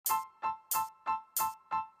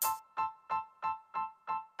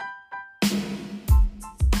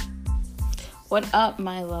What up,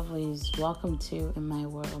 my lovelies? Welcome to In My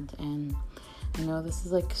World. And I know this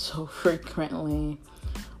is like so frequently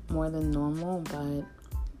more than normal, but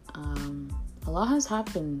a lot has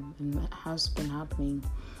happened and has been happening.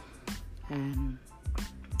 And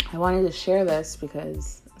I wanted to share this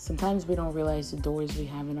because sometimes we don't realize the doors we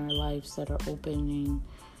have in our lives that are opening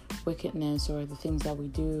wickedness, or the things that we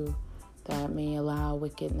do that may allow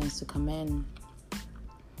wickedness to come in.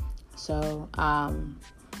 So,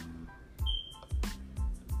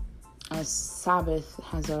 our Sabbath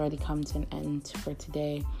has already come to an end for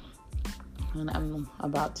today, and I'm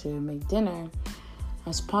about to make dinner. I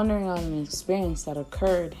was pondering on an experience that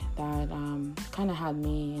occurred that kind of had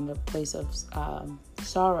me in a place of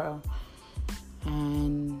sorrow.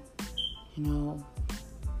 And, the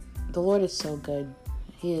Lord is so good.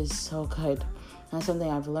 He is so good. That's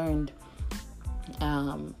something I've learned.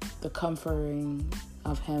 The comforting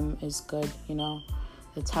of Him is good,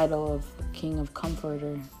 The title of King of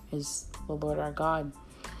Comforter is the Lord our God.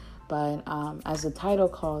 But as the title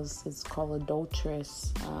calls, it's called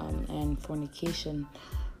adulteress and fornication.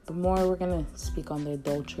 But more, we're going to speak on the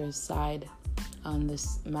adulteress side on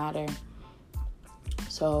this matter.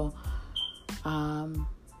 So I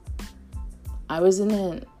was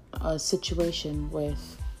in a situation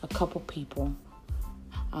with a couple people,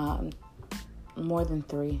 more than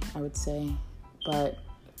three, I would say. But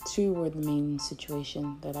two were the main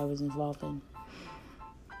situation that I was involved in.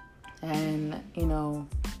 And,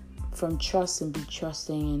 from trust and be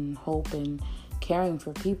trusting and hope and caring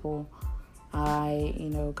for people, I,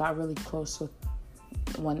 got really close with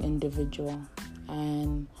one individual.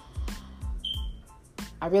 And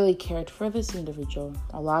I really cared for this individual.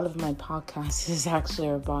 A lot of my podcast is actually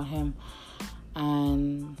about him.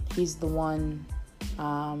 And he's the one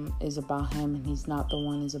is about him, and he's not the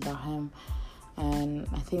one is about him. And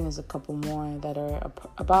I think there's a couple more that are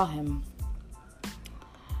about him.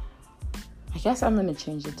 I guess I'm going to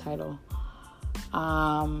change the title.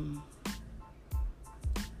 A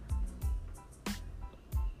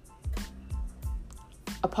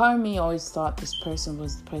part of me always thought this person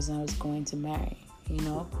was the person I was going to marry,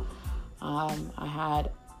 I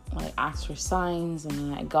had asked for signs, and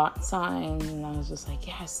then I got signs, and I was just like,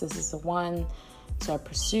 yes, this is the one. So I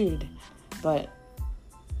pursued. But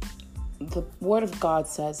the Word of God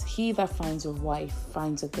says, he that finds a wife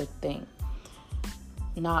finds a good thing.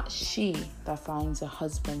 Not she that finds a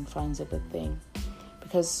husband finds a good thing.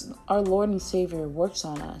 Because our Lord and Savior works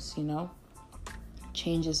on us,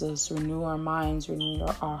 changes us, renew our minds, renew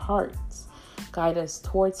our hearts, guide us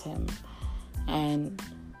towards Him. And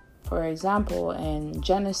for example, in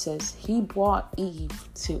Genesis, He brought Eve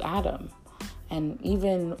to Adam. And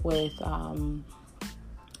even with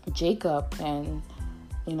Jacob and,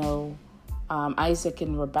 Isaac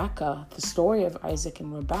and Rebecca, the story of Isaac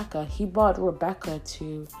and Rebecca, He brought Rebecca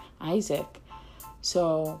to Isaac.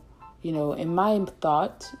 So, in my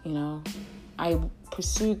thought, I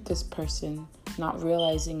pursued this person, not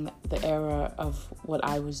realizing the error of what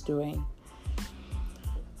I was doing.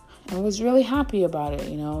 And was really happy about it,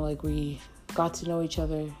 we got to know each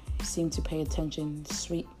other, seemed to pay attention,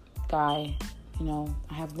 sweet guy, I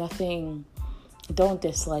have nothing, I don't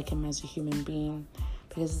dislike him as a human being,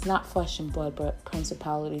 because it's not flesh and blood, but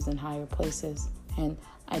principalities in higher places. And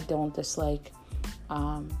I don't dislike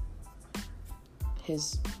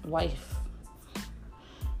his wife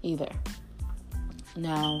either.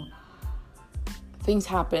 Now, things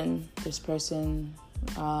happen. This person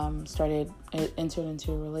entered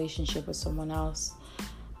into a relationship with someone else.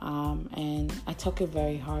 And I took it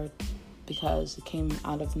very hard because it came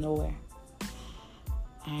out of nowhere.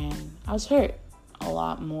 And I was hurt a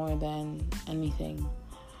lot more than anything.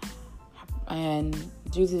 And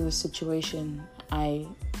due to the situation, I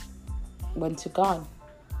went to God.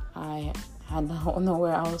 I had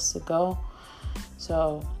nowhere else to go.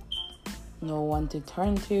 So no one to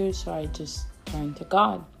turn to, so I just turned to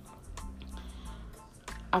God.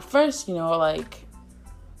 At first, I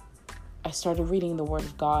started reading the Word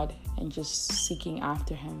of God and just seeking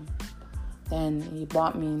after Him. Then He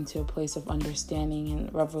brought me into a place of understanding,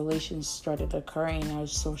 and revelations started occurring. I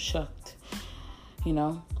was so shocked,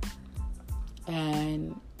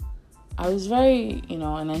 And I was very,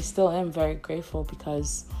 and I still am very grateful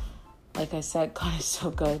because, like I said, God is so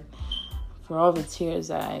good. For all the tears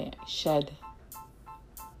that I shed,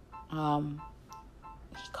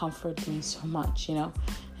 He comforted me so much, and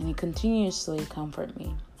He continuously comforted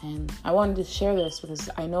me. And I wanted to share this because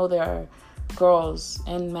I know there are girls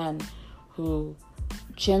and men who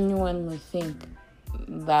genuinely think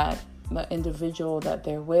that the individual that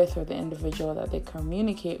they're with, or the individual that they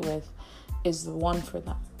communicate with, is the one for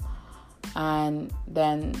them. And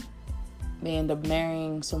then they end up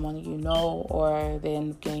marrying someone you know, or they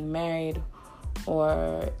end up getting married,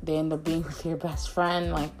 or they end up being with your best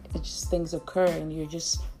friend. Like, it just, things occur and you're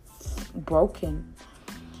just broken.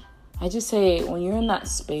 I just say, when you're in that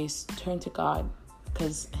space, turn to God,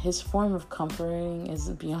 because his form of comforting is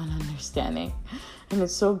beyond understanding, and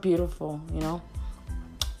it's so beautiful,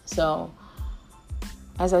 So,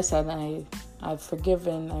 as I said, I've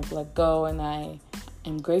forgiven, I've let go, and I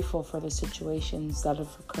am grateful for the situations that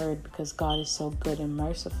have occurred, because God is so good and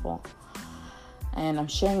merciful. And I'm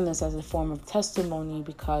sharing this as a form of testimony,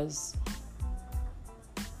 because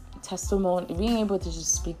being able to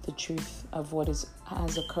just speak the truth of what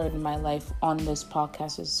has occurred in my life on this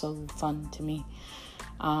podcast is so fun to me.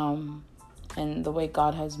 And the way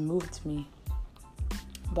God has moved me.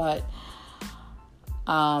 But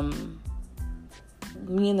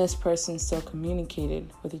me and this person still communicated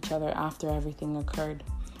with each other after everything occurred,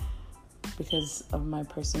 because of my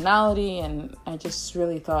personality. And I just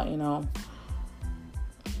really thought,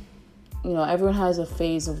 everyone has a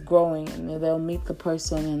phase of growing, and they'll meet the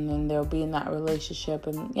person and then they'll be in that relationship,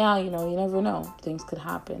 and you never know, things could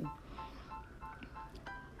happen.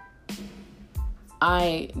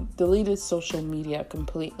 I deleted social media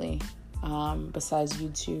completely, besides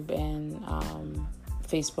YouTube and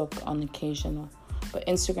Facebook on occasional. But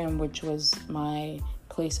Instagram, which was my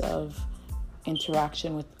place of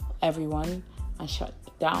interaction with everyone, I shut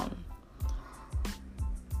down.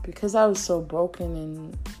 Because I was so broken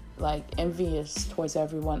and envious towards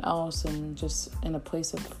everyone else, and just in a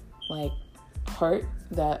place of hurt,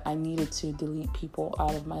 that I needed to delete people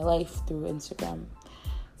out of my life through Instagram.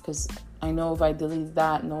 Because I know if I delete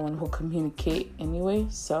that, no one will communicate anyway,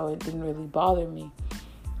 so it didn't really bother me.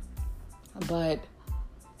 But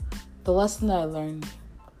the lesson that I learned,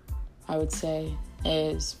 I would say,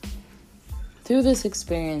 is through this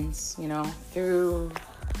experience, through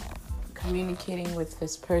communicating with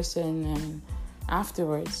this person, and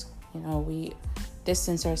afterwards, we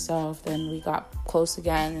distanced ourselves, then we got close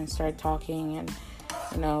again and started talking, and,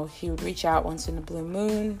 he would reach out once in a blue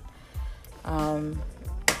moon,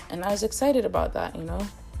 and I was excited about that,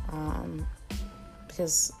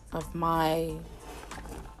 because of my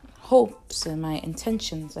hopes and my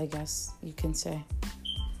intentions, I guess you can say.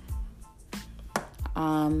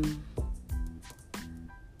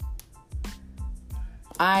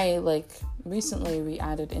 I recently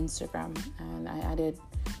re-added Instagram, and I added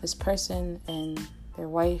this person and their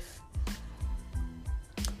wife,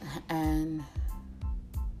 and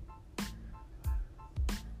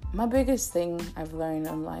my biggest thing I've learned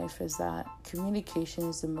in life is that communication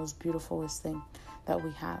is the most beautifulest thing that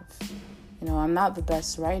we have. I'm not the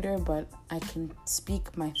best writer, but I can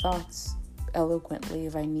speak my thoughts eloquently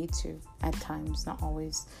if I need to, at times, not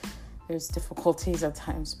always. There's difficulties at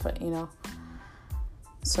times, but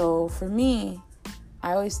So for me,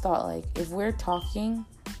 I always thought, if we're talking,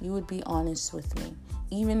 you would be honest with me.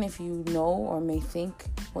 Even if you know or may think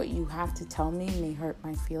what you have to tell me may hurt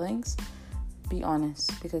my feelings, be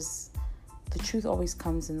honest, because the truth always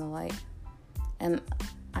comes in the light. And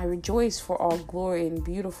I rejoice for all glory and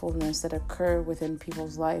beautifulness that occur within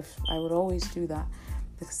people's life. I would always do that,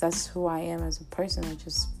 because that's who I am as a person. I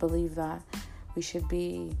just believe that we should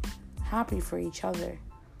be happy for each other.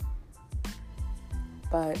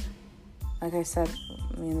 But like I said,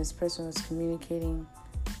 me and this person was communicating.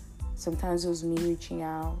 Sometimes it was me reaching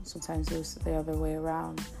out. Sometimes it was the other way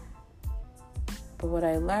around. But what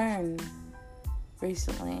I learned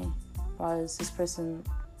recently was this person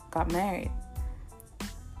got married.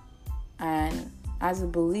 And as a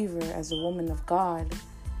believer, as a woman of God,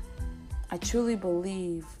 I truly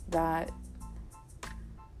believe that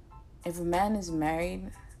if a man is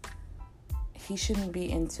married, he shouldn't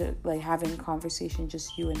be into having conversation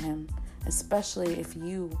just you and him, especially if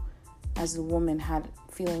you as a woman had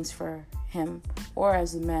feelings for him, or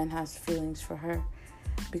as a man has feelings for her,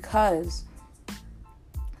 because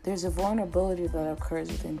there's a vulnerability that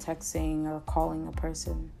occurs within texting or calling a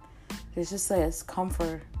person. There's just this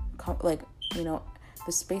comfort, the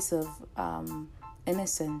space of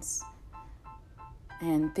innocence,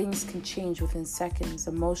 and things can change within seconds.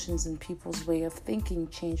 Emotions and people's way of thinking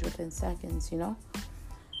change within seconds,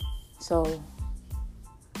 So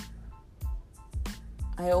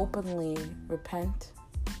I openly repent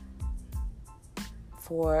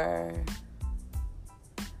for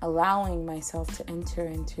allowing myself to enter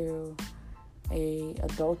into a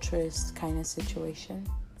adulterous kind of situation.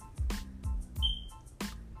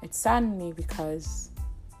 It saddened me, because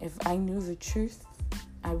if I knew the truth,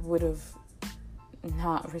 I would have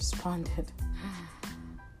not responded.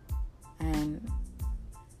 And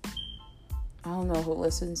I don't know who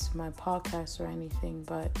listens to my podcast or anything,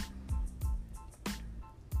 but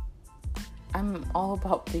I'm all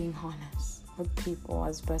about being honest with people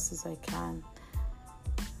as best as I can.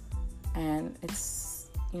 And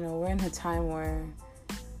it's, we're in a time where,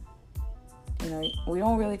 we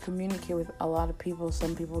don't really communicate with a lot of people.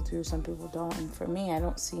 Some people do, some people don't. And for me, I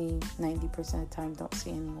don't see 90% of the time, don't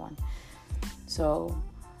see anyone. So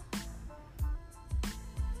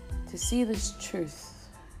to see this truth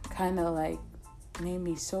kind of like made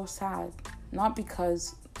me so sad. Not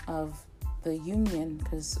because of the union,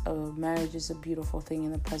 because marriage is a beautiful thing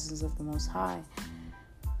in the presence of the Most High,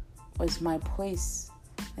 was my place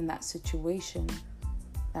in that situation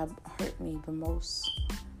that hurt me the most.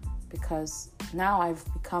 Because now I've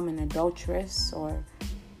become an adulteress, or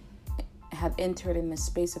have entered in the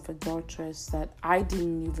space of adulteress that I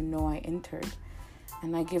didn't even know I entered.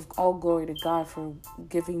 And I give all glory to God for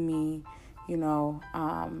giving me,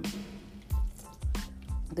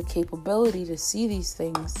 the capability to see these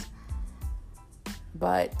things.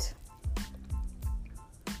 But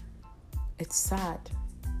it's sad,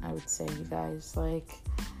 I would say, you guys. Like,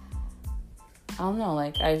 I don't know,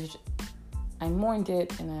 like I mourned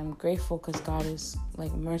it, and I'm grateful because God is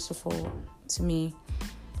like merciful to me.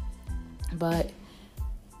 But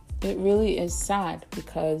it really is sad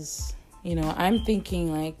because, I'm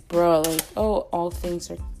thinking like, bro, like, oh, all things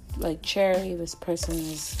are like cherry. This person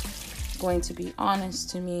is going to be honest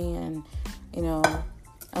to me and,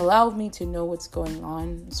 allow me to know what's going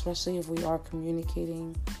on, especially if we are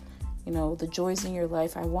communicating, the joys in your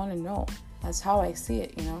life. I want to know. That's how I see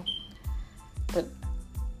it, But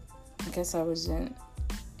I guess I wasn't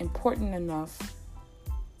important enough.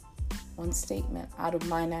 One statement, out of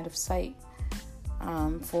mind, out of sight,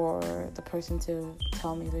 for the person to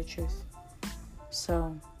tell me the truth.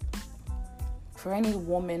 So, for any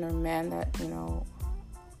woman or man that,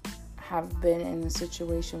 have been in a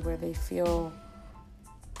situation where they feel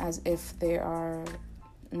as if they are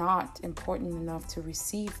not important enough to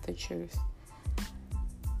receive the truth,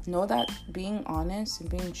 know that being honest and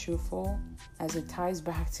being truthful, as it ties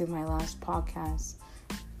back to my last podcast,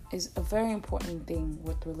 is a very important thing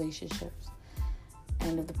with relationships.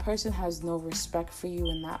 And if the person has no respect for you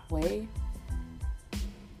in that way,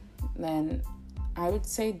 then I would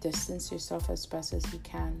say distance yourself as best as you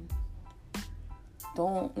can.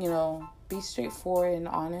 Don't, be straightforward and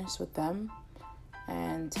honest with them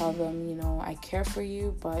and tell them, I care for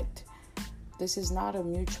you, but this is not a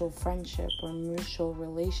mutual friendship or mutual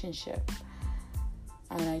relationship.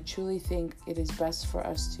 And I truly think it is best for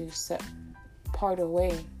us to part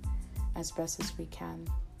away as best as we can.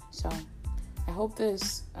 So I hope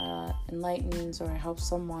this enlightens or helps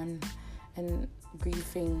someone in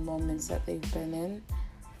grieving moments that they've been in.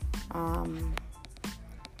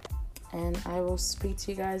 And I will speak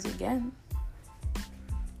to you guys again